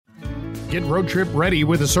Get road trip ready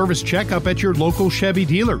with a service checkup at your local Chevy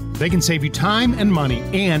dealer. They can save you time and money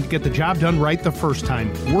and get the job done right the first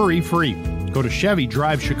time, worry-free. Go to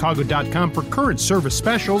ChevyDriveChicago.com for current service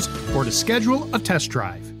specials or to schedule a test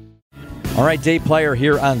drive. All right, Dave Plyer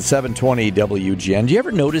here on 720 WGN. Do you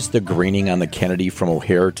ever notice the greening on the Kennedy from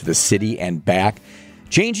O'Hare to the city and back?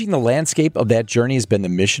 Changing the landscape of that journey has been the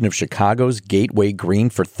mission of Chicago's Gateway Green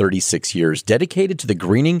for 36 years, dedicated to the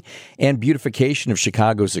greening and beautification of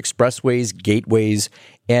Chicago's expressways, gateways,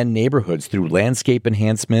 and neighborhoods through landscape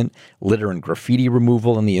enhancement, litter and graffiti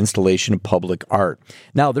removal, and the installation of public art.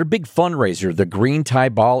 Now, their big fundraiser, the Green Tie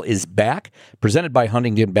Ball, is back, presented by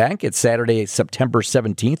Huntington Bank. It's Saturday, September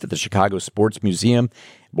 17th at the Chicago Sports Museum,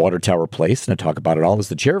 Water Tower Place. And to talk about it all is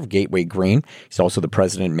the chair of Gateway Green. He's also the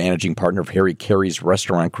president and managing partner of Harry Carey's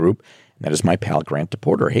Restaurant Group. And that is my pal, Grant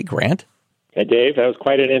DePorter. Hey, Grant. Hey, Dave. That was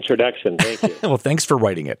quite an introduction. Thank you. Well, thanks for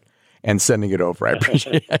writing it and sending it over. I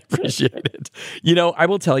appreciate it. You know, I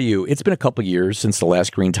will tell you, it's been a couple years since the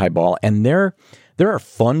last Green Tie Ball, and there are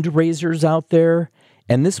fundraisers out there,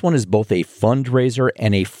 and this one is both a fundraiser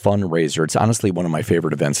and a fundraiser. It's honestly one of my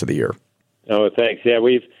favorite events of the year. Oh, thanks. Yeah,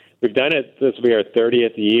 we've done it. This will be our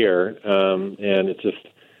 30th year, and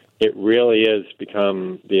it really has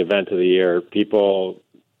become the event of the year. People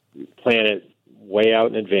plan it way out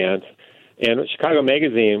in advance. And Chicago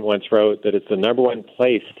Magazine once wrote that it's the number one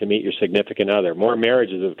place to meet your significant other. More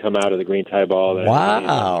marriages have come out of the Green Tie Ball than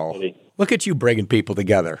wow. Look at you bringing people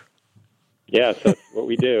together. Yes, that's what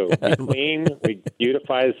we do. We clean, we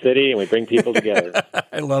beautify the city, and we bring people together.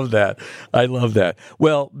 I love that.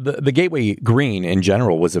 Well, the Gateway Green in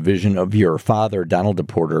general was a vision of your father, Donald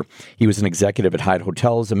DePorter. He was an executive at Hyatt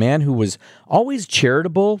Hotels, a man who was always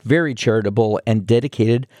charitable, very charitable, and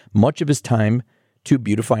dedicated much of his time to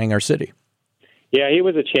beautifying our city. Yeah, he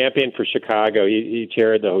was a champion for Chicago. He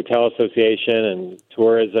chaired the Hotel Association and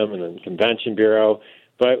Tourism and the Convention Bureau.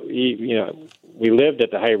 But we lived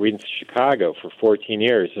at the Hyatt Regency Chicago for 14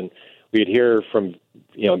 years, and we'd hear from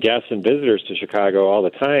guests and visitors to Chicago all the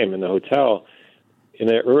time in the hotel. In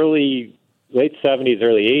the late 70s,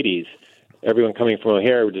 early 80s, everyone coming from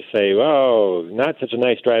O'Hare would just say, "Oh, not such a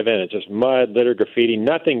nice drive-in. It's just mud, litter, graffiti,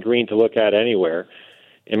 nothing green to look at anywhere."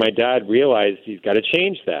 And my dad realized he's got to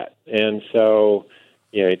change that. And so,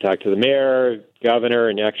 he talked to the mayor, governor,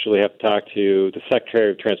 and you actually have to talk to the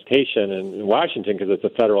Secretary of Transportation in Washington because it's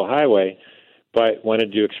a federal highway, but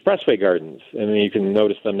wanted to do expressway gardens. And you can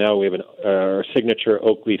notice them now. We have our signature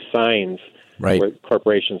oak leaf signs, right,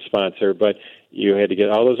 corporation sponsor, but you had to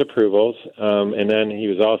get all those approvals. And then he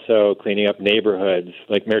was also cleaning up neighborhoods.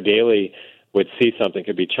 Like Mayor Daley would see something,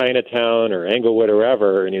 could be Chinatown or Englewood or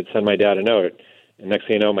wherever, and he'd send my dad a note. And next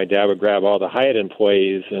thing you know, my dad would grab all the Hyatt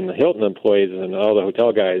employees and the Hilton employees and all the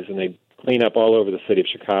hotel guys, and they'd clean up all over the city of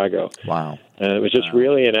Chicago. Wow. And it was just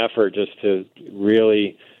really an effort just to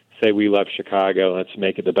really say we love Chicago. Let's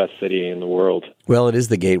make it the best city in the world. Well, it is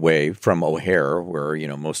the gateway from O'Hare where,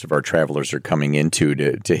 most of our travelers are coming into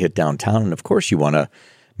to hit downtown. And, of course, you want to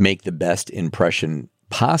make the best impression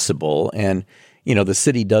possible. And, the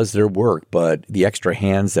city does their work, but the extra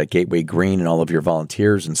hands that Gateway Green and all of your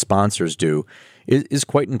volunteers and sponsors do is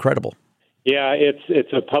quite incredible. Yeah,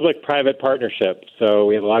 it's a public-private partnership. So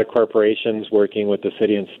we have a lot of corporations working with the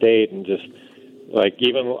city and state, and just like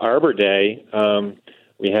even Arbor Day,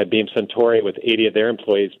 we had Beam Suntory with 80 of their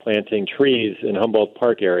employees planting trees in Humboldt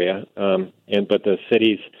Park area. But the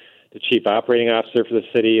chief operating officer for the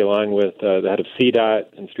city, along with the head of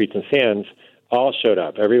CDOT and Streets and Sands, all showed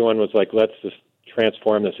up. Everyone was like, let's just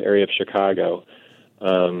transform this area of Chicago.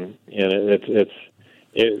 And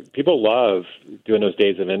people love doing those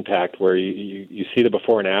days of impact where you see the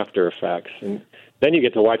before and after effects. And then you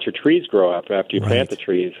get to watch your trees grow up after you plant the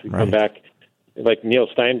trees. You come back, like Neil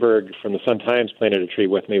Steinberg from the Sun-Times planted a tree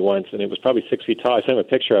with me once, and it was probably 6 feet tall. I sent him a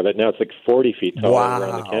picture of it. Now it's like 40 feet tall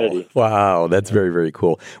around the Kennedy. Wow, that's very, very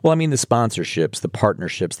cool. Well, the sponsorships, the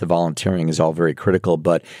partnerships, the volunteering is all very critical,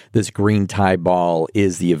 but this Green Tie Ball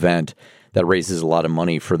is the event that raises a lot of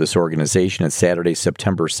money for this organization. It's Saturday,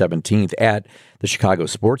 September 17th at the Chicago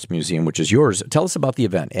Sports Museum, which is yours. Tell us about the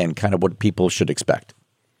event and kind of what people should expect.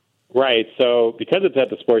 Right. So because it's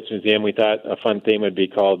at the Sports Museum, we thought a fun theme would be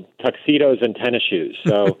called Tuxedos and Tennis Shoes.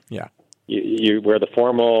 So yeah, you wear the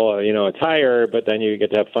formal, attire, but then you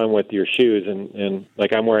get to have fun with your shoes. And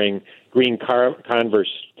like I'm wearing green Converse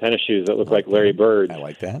tennis shoes that look like Larry Bird. I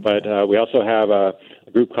like that. But we also have a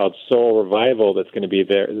group called Soul Revival that's going to be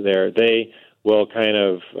there. They will kind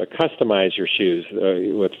of customize your shoes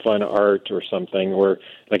with fun art or something. Or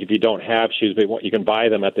like if you don't have shoes, but you can buy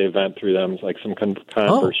them at the event through them, like some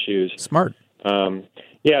Converse shoes. Smart.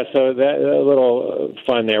 So that a little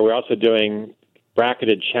fun there. We're also doing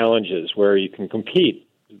bracketed challenges where you can compete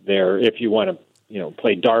there if you want to,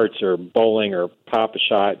 play darts or bowling or pop a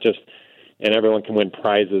shot, and everyone can win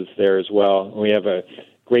prizes there as well. We have a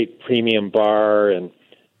great premium bar and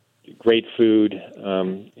great food,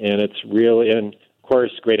 and it's really, and of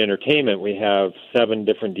course, great entertainment. We have 7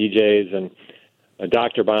 different DJs and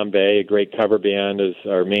Dr. Bombay, a great cover band, is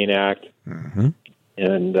our main act. Mm-hmm.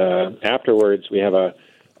 And afterwards, we have a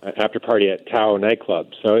after party at Tao nightclub.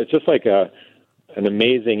 So it's just like an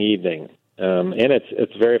amazing evening, and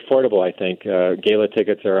it's very affordable. I think gala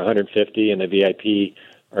tickets are $150, and the VIP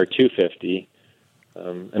are $250.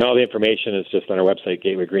 And all the information is just on our website,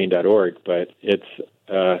 gatewaygreen.org. But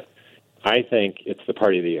I think it's the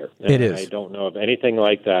party of the year. And it is. I don't know of anything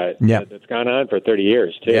like that. Yeah. That's gone on for 30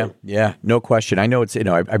 years, too. Yeah, no question. I know it's,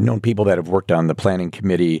 I've known people that have worked on the planning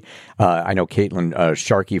committee. I know Caitlin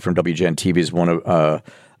Sharkey from WGN TV is one of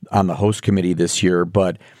on the host committee this year.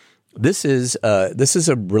 But this is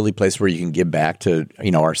a really place where you can give back to,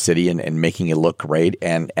 our city and making it look great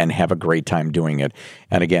and have a great time doing it.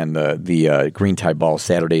 And again, the Green Tie Ball,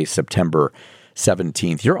 Saturday, September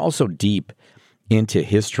 17th. You're also deep into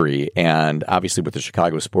history, and obviously with the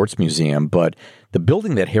Chicago Sports Museum, but the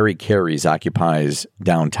building that Harry Caray's occupies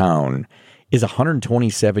downtown is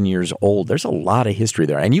 127 years old. There's a lot of history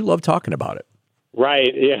there, and you love talking about it.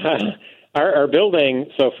 Right, yeah. Our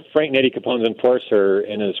building, so Frank Nitti, Capone's enforcer,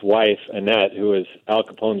 and his wife, Annette, who is Al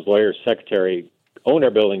Capone's lawyer's secretary, owned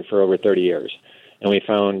our building for over 30 years. And we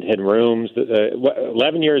found hidden rooms.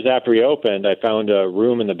 11 years after we opened, I found a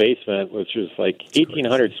room in the basement, which was like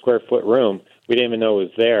 1,800 square foot room. We didn't even know it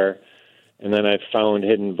was there. And then I found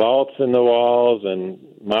hidden vaults in the walls and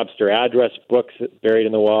mobster address books buried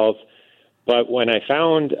in the walls. But when I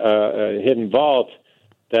found a hidden vault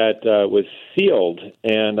that was sealed,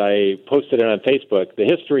 and I posted it on Facebook, the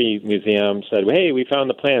History Museum said, hey, we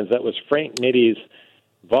found the plans. That was Frank Nitti's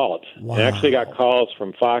vault. Wow. I actually got calls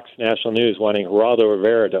from Fox National News wanting Geraldo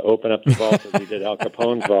Rivera to open up the vault as he did Al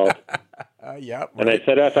Capone's vault. Right. And I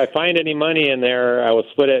said, if I find any money in there, I will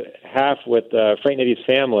split it half with Frank Nitti's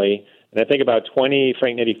family. And I think about 20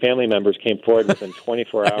 Frank Nitti family members came forward within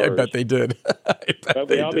 24 hours. I bet they did. But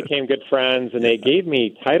we all became good friends, and they gave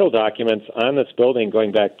me title documents on this building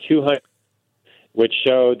going back 200, which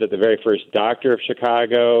showed that the very first doctor of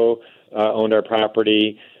Chicago owned our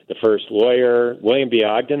property, the first lawyer, William B.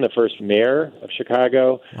 Ogden, the first mayor of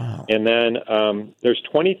Chicago. Wow. And then there's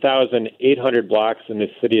 20,800 blocks in the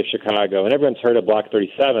city of Chicago, and everyone's heard of Block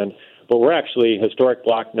 37, but we're actually historic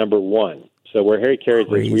block number 1. So where Harry Caray's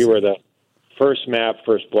is, we were the first map,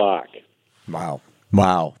 first block. Wow.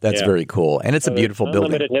 That's very cool. And it's a beautiful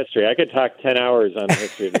building. Unlimited history. I could talk 10 hours on the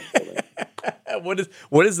history of this building.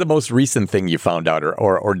 What is the most recent thing you found out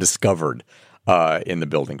or discovered in the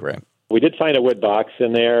building, Grant? We did find a wood box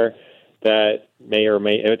in there that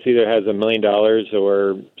it's either has $1 million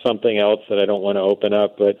or something else that I don't want to open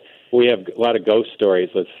up, but we have a lot of ghost stories,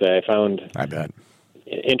 let's say. I bet.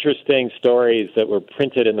 Interesting stories that were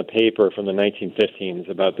printed in the paper from the 1915s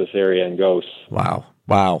about this area and ghosts. Wow.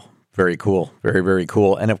 Very cool. Very, very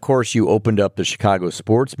cool. And of course, you opened up the Chicago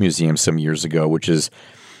Sports Museum some years ago, which is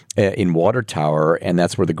in Water Tower, and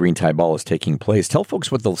that's where the Green Tie Ball is taking place. Tell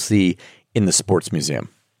folks what they'll see in the Sports Museum.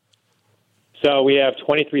 So we have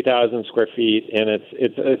 23,000 square feet, and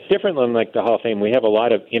it's different than like the Hall of Fame. We have a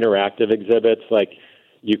lot of interactive exhibits, like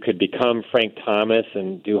you could become Frank Thomas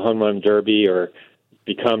and do home run derby, or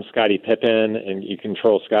become Scottie Pippen and you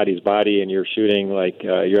control Scotty's body and you're shooting like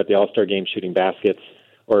you're at the All-Star game shooting baskets,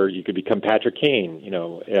 or you could become Patrick Kane,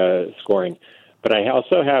 scoring. But I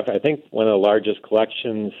also have, I think, one of the largest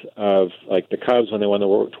collections of like the Cubs when they won the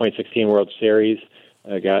 2016 World Series.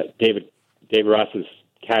 I got David Ross's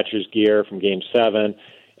catcher's gear from Game 7. And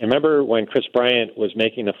remember when Chris Bryant was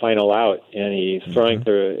making the final out and he's throwing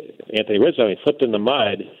to Anthony Rizzo and he slipped in the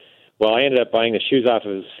mud? Well, I ended up buying the shoes off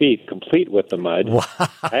of his feet, complete with the mud. Wow.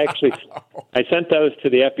 I sent those to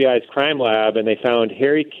the FBI's crime lab, and they found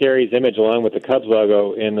Harry Caray's image along with the Cubs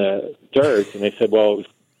logo in the dirt. And they said, well, it was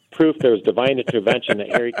proof there was divine intervention that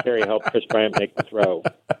Harry Caray helped Chris Bryant make the throw.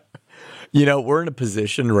 We're in a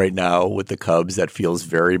position right now with the Cubs that feels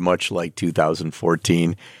very much like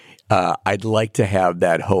 2014. I'd like to have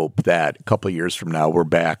that hope that a couple of years from now we're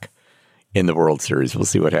back in the World Series. We'll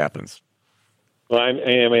see what happens. Well,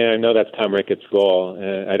 I know that's Tom Ricketts' goal.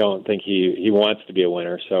 I don't think he wants to be a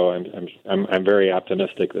winner, so I'm very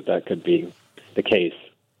optimistic that could be the case.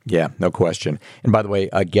 Yeah, no question. And by the way,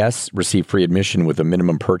 guests receive free admission with a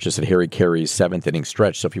minimum purchase at Harry Caray's 7th inning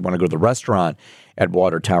stretch. So if you want to go to the restaurant at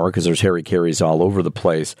Water Tower, because there's Harry Caray's all over the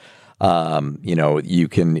place, You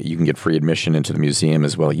can get free admission into the museum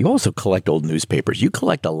as well. You also collect old newspapers. You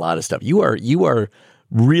collect a lot of stuff. You are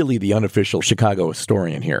really the unofficial Chicago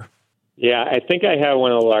historian here. Yeah, I think I have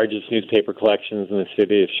one of the largest newspaper collections in the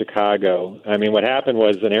city of Chicago. I mean, what happened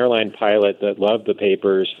was an airline pilot that loved the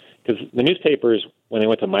papers, because the newspapers, when they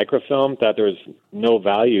went to microfilm, thought there was no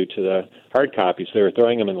value to the hard copies, so they were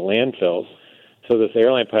throwing them in the landfills. So this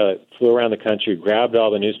airline pilot flew around the country, grabbed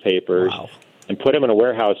all the newspapers, and put them in a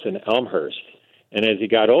warehouse in Elmhurst. And as he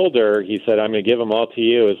got older, he said, I'm going to give them all to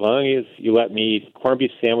you as long as you let me eat corned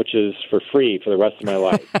beef sandwiches for free for the rest of my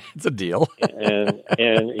life. It's a deal. and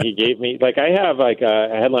he gave me, I have a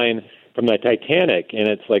headline from the Titanic, and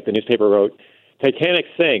it's like the newspaper wrote, Titanic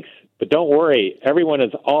sinks, but don't worry, everyone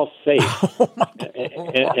is all safe.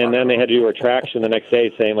 And then they had to do a retraction the next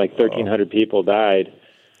day saying 1,300 people died.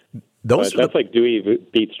 That's like Dewey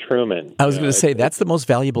beats Truman. I was going to say, that's the most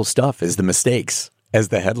valuable stuff is the mistakes. As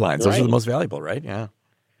the headlines, those are the most valuable, right? Yeah.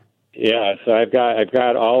 Yeah. So I've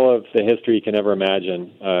got all of the history you can ever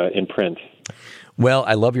imagine in print. Well,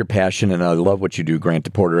 I love your passion, and I love what you do, Grant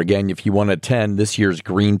DePorter. Again, if you want to attend this year's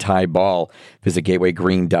Green Tie Ball, visit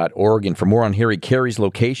gatewaygreen.org. And for more on Harry Carey's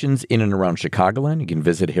locations in and around Chicagoland, you can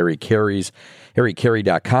visit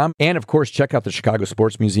harrycarey.com. And, of course, check out the Chicago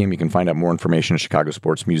Sports Museum. You can find out more information at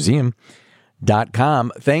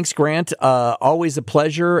chicagosportsmuseum.com. Thanks, Grant. Always a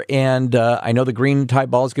pleasure. And I know the Green Tie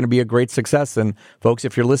Ball is going to be a great success. And folks,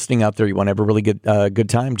 if you're listening out there, you want to have a really good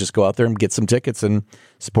time, just go out there and get some tickets and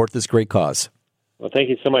support this great cause. Well, thank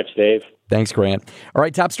you so much, Dave. Thanks, Grant. All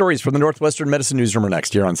right, top stories from the Northwestern Medicine Newsroom are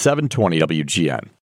next here on 720 WGN.